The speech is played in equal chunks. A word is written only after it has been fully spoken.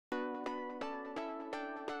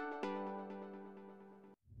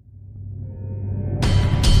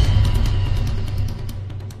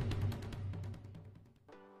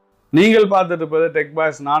நீங்கள் பார்த்துட்டு இருப்பது டெக்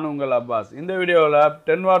பாய்ஸ். நான் உங்கள் அப்பாஸ். இந்த வீடியோவில்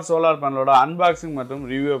 10 வாட் சோலார் பேனலோட அன்பாக்சிங் மற்றும்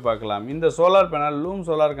ரிவ்யூ பார்க்கலாம். இந்த solar panel loom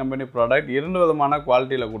solar company product. இரண்டு விதமான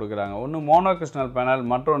குவாலிட்டியில் கொடுக்குறாங்க. ஒன்று மோனோ கிறிஸ்டல் பேனல்,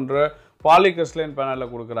 மற்றொன்று பாலி கிறிஸ்டலைன்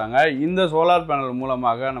பேனலில் கொடுக்குறாங்க. இந்த சோலார் பேனல்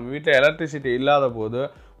மூலமாக நம்ம வீட்டில் எலக்ட்ரிசிட்டி இல்லாத போது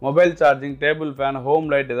mobile charging, table fan, home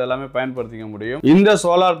light இதெல்லாமே பயன்படுத்திக்க முடியும். இந்த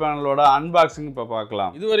சோலார் பேனலோட அன்பாக்சிங் இப்போ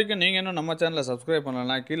பார்க்கலாம். இது வரைக்கும் நீங்கள் இன்னும் நம்ம சேனலை சப்ஸ்கிரைப்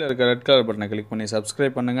பண்ணலன்னா கீழே இருக்க ரெட் கலர் பட்டனை கிளிக் பண்ணி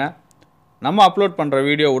சப்ஸ்கிரைப் பண்ணுங்கள். நம்ம அப்லோட் பண்ணுற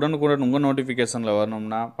வீடியோ உடனுக்குடன் உங்கள் நோட்டிஃபிகேஷனில்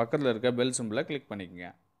வரணும்னா பக்கத்தில் இருக்க பெல் சிம்பிளை கிளிக் பண்ணிக்கங்க.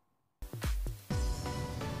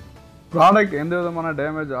 ப்ராடக்ட் எந்த விதமான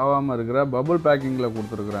டேமேஜ் ஆகாமல் இருக்கிற பபுள் பேக்கிங்கில்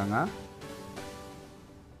கொடுத்துருக்குறாங்க.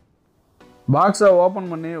 பாக்ஸை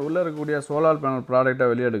ஓப்பன் பண்ணி உள்ளே இருக்கக்கூடிய சோலார் பேனல் ப்ராடக்டை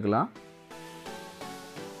வெளியே எடுக்கலாம்.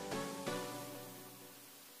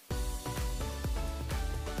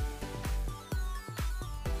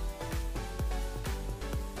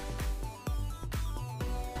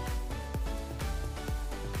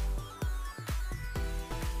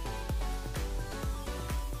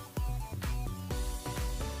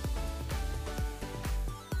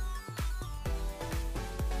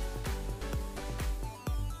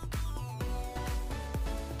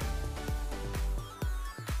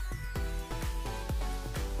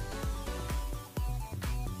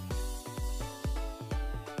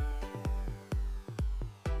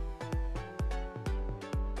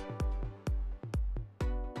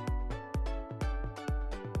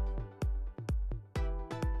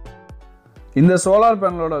 இந்த சோலார்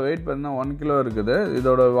பேனலோட வெயிட் பார்த்தீங்கன்னா 1 கிலோ இருக்குது.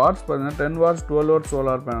 இதோட வாட்ஸ் பார்த்தீங்கன்னா 10 வாட்ஸ் 12 வாட்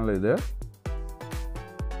சோலார் பேனல். இது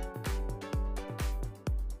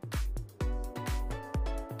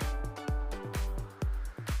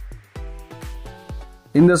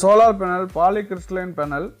இந்த solar panel poly crystalline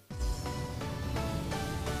panel.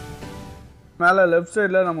 மேலே லெஃப்ட்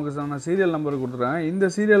சைடில் நமக்கு சொன்ன சீரியல் நம்பர் கொடுத்துருக்காங்க. இந்த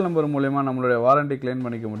சீரியல் நம்பர் மூலயமா நம்மளுடைய வாரண்டி கிளைம்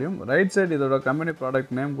பண்ணிக்க முடியும். ரைட் சைடு இதோட கம்பெனி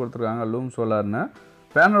ப்ராடக்ட் நேம் கொடுத்துருக்காங்க, லூம் சோலார்னு.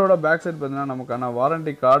 பேனலோட பேக் சைட் பார்த்தீங்கன்னா நமக்கான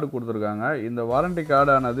வாரண்டி கார்டு கொடுத்துருக்காங்க. இந்த வாரண்டி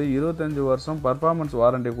கார்டானது 25 வருஷம் பர்ஃபார்மன்ஸ்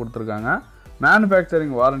வாரண்டி கொடுத்துருக்காங்க.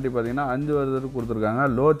 மேனுஃபேக்சரிங் வாரண்டி பார்த்தீங்கன்னா 5 வருடத்துக்கு கொடுத்துருக்காங்க.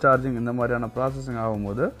 லோ சார்ஜிங் இந்த மாதிரியான ப்ராசஸிங்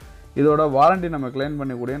ஆகும்போது இதோட வாரண்டி நம்ம கிளைம்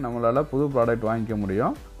பண்ணிக்கூடிய நம்மளால் புது ப்ராடக்ட் வாங்கிக்க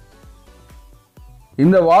முடியும்.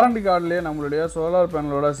 இந்த வாரண்டி கார்டுலேயே நம்மளுடைய solar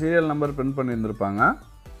பேனலோட serial number print பண்ணியிருந்திருப்பாங்க.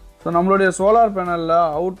 So நம்மளுடைய சோலார் பேனலில்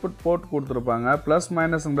அவுட்புட் போர்ட் கொடுத்துருப்பாங்க. ப்ளஸ்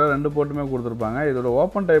மைனஸ்ங்கிற 2 போர்ட்டுமே கொடுத்துருப்பாங்க. இதோட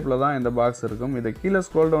ஓப்பன் டைப்பில் தான் இந்த பாக்ஸ் இருக்கும். இதை கீழே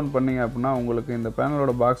ஸ்க்ரோல் டவுன் பண்ணிங்க அப்படின்னா உங்களுக்கு இந்த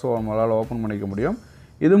பேனலோட பாக்ஸை நம்மளால் ஓப்பன் பண்ணிக்க முடியும்.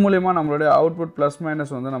 இது மூலிமா நம்மளுடைய அவுட்புட் ப்ளஸ்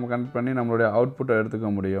மைனஸ் வந்து நம்ம கனெக்ட் பண்ணி நம்மளுடைய அவுட்புட்டை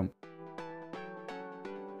எடுத்துக்க முடியும்.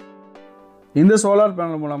 இந்த சோலார்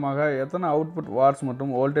பேனல் மூலமாக எத்தனை அவுட்புட் வாட்ஸ்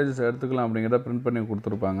மற்றும் வோல்டேஜஸ் எடுத்துக்கலாம் அப்படிங்கிறத பிரிண்ட் பண்ணி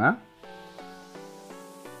கொடுத்துருப்பாங்க.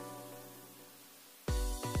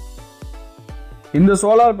 இந்த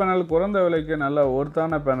சோலார் பேனல் குறைந்த விலைக்கு நல்ல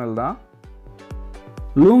ஒர்த்தான பேனல் தான்.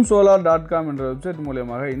 loomsolar.com என்ற வெப்சைட்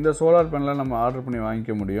மூலமாக இந்த சோலார் பேனலை நம்ம ஆர்டர் பண்ணி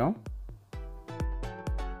வாங்கிக்க முடியும்.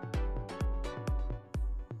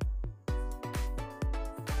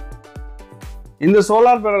 இந்த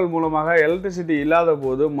சோலார் பேனல் மூலமாக எலக்ட்ரிசிட்டி இல்லாத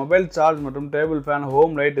போது மொபைல் சார்ஜ் மற்றும் டேபிள் ஃபேன்,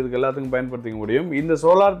 ஹோம் லைட் இதுக்கு எல்லாத்துக்கும் பயன்படுத்திக்க முடியும். இந்த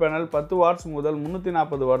சோலார் பேனல் 10 வாட்ஸ் முதல்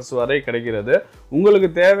 340 வாட்ஸ் வரை கிடைக்கிறது. உங்களுக்கு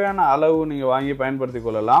தேவையான அளவு நீங்கள் வாங்கி பயன்படுத்தி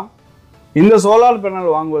கொள்ளலாம். இந்த சோலார்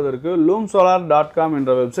பேனல் வாங்குவதற்கு loomsolar.com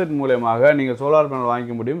என்ற வெப்சைட் மூலமாக நீங்கள் சோலார் பேனல்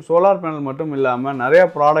வாங்கிக்க முடியும். சோலார் பேனல் மட்டும் இல்லாமல் நிறைய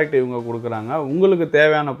ப்ராடக்ட் இவங்க கொடுக்குறாங்க. உங்களுக்கு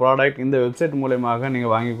தேவையான ப்ராடக்ட் இந்த வெப்சைட் மூலமாக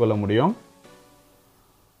நீங்கள் வாங்கிக் கொள்ள முடியும்.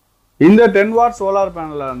 இந்த 10 வாட் சோலார்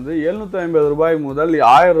பேனலில் வந்து 750 ரூபாய் முதல்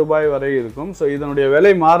 1000 ரூபாய் வரை இருக்கும். ஸோ இதனுடைய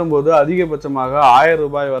விலை மாறும்போது அதிகபட்சமாக 1000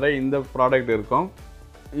 ரூபாய் வரை இந்த ப்ராடக்ட் இருக்கும்.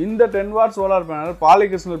 இந்த 10 what solar panel poly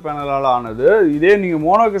crystal பேனலால் ஆனது. இதே நீங்கள்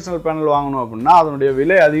மோனோ கிறிஸ்டல் பேனல் வாங்கணும் அப்படின்னா அதனுடைய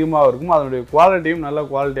விலை அதிகமாக இருக்கும். அதனுடைய குவாலிட்டியும் நல்ல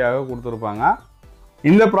குவாலிட்டியாக கொடுத்துருப்பாங்க.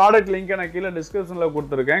 இந்த ப்ராடக்ட் லிங்க்கை நான் கீழே டிஸ்கிரிப்ஷனில்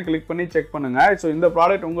கொடுத்துருக்கேன், கிளிக் பண்ணி செக் பண்ணுங்கள். ஸோ இந்த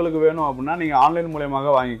ப்ராடக்ட் உங்களுக்கு வேணும் அப்படின்னா நீங்கள் ஆன்லைன்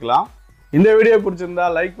மூலமாக வாங்கிக்கலாம். இந்த வீடியோ பிடிச்சிருந்தா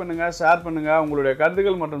லைக் பண்ணுங்கள், ஷேர் பண்ணுங்கள். உங்களுடைய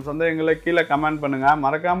கருத்துக்கள் மற்றும் சந்தேகங்களை கீழே கமெண்ட் பண்ணுங்கள்.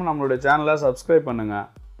 மறக்காமல் நம்மளுடைய சேனலை சப்ஸ்கிரைப் பண்ணுங்கள்.